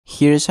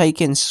here's how you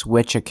can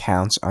switch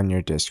accounts on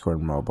your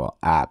Discord mobile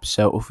app.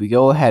 So if we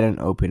go ahead and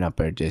open up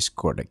our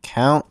Discord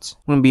account,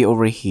 I'm going to be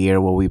over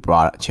here where we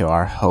brought it to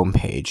our home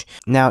page.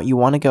 Now you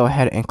want to go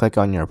ahead and click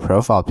on your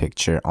profile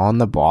picture on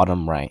the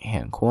bottom right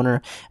hand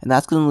corner, and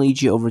that's going to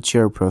lead you over to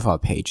your profile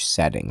page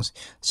settings.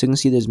 So you can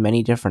see there's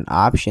many different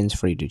options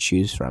for you to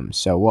choose from.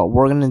 So what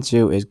we're going to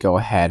do is go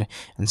ahead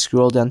and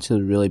scroll down to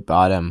the really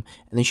bottom,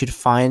 and you should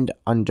find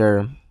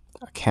under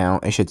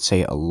account, it should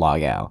say a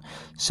logout.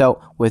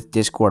 So with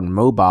Discord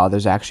mobile,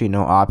 there's actually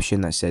no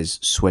option that says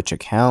switch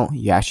account.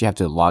 You actually have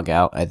to log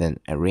out and then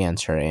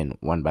re-enter in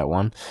one by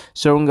one.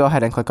 So we're gonna go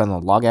ahead and click on the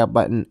logout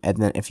button, and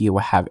then if you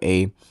have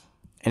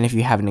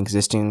an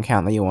existing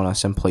account that you want to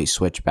simply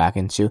switch back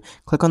into,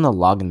 click on the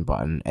login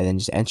button and then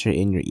just enter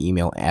in your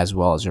email as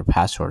well as your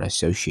password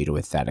associated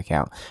with that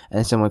account. And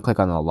then simply click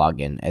on the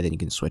login, and then you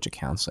can switch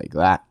accounts like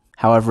that.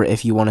 However,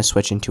 if you want to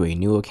switch into a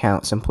new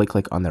account, simply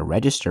click on the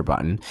register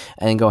button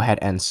and then go ahead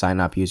and sign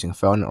up using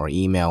phone or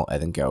email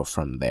and then go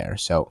from there.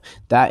 So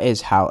that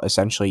is how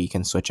essentially you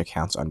can switch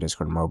accounts on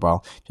Discord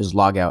mobile. Just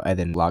log out and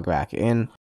then log back in.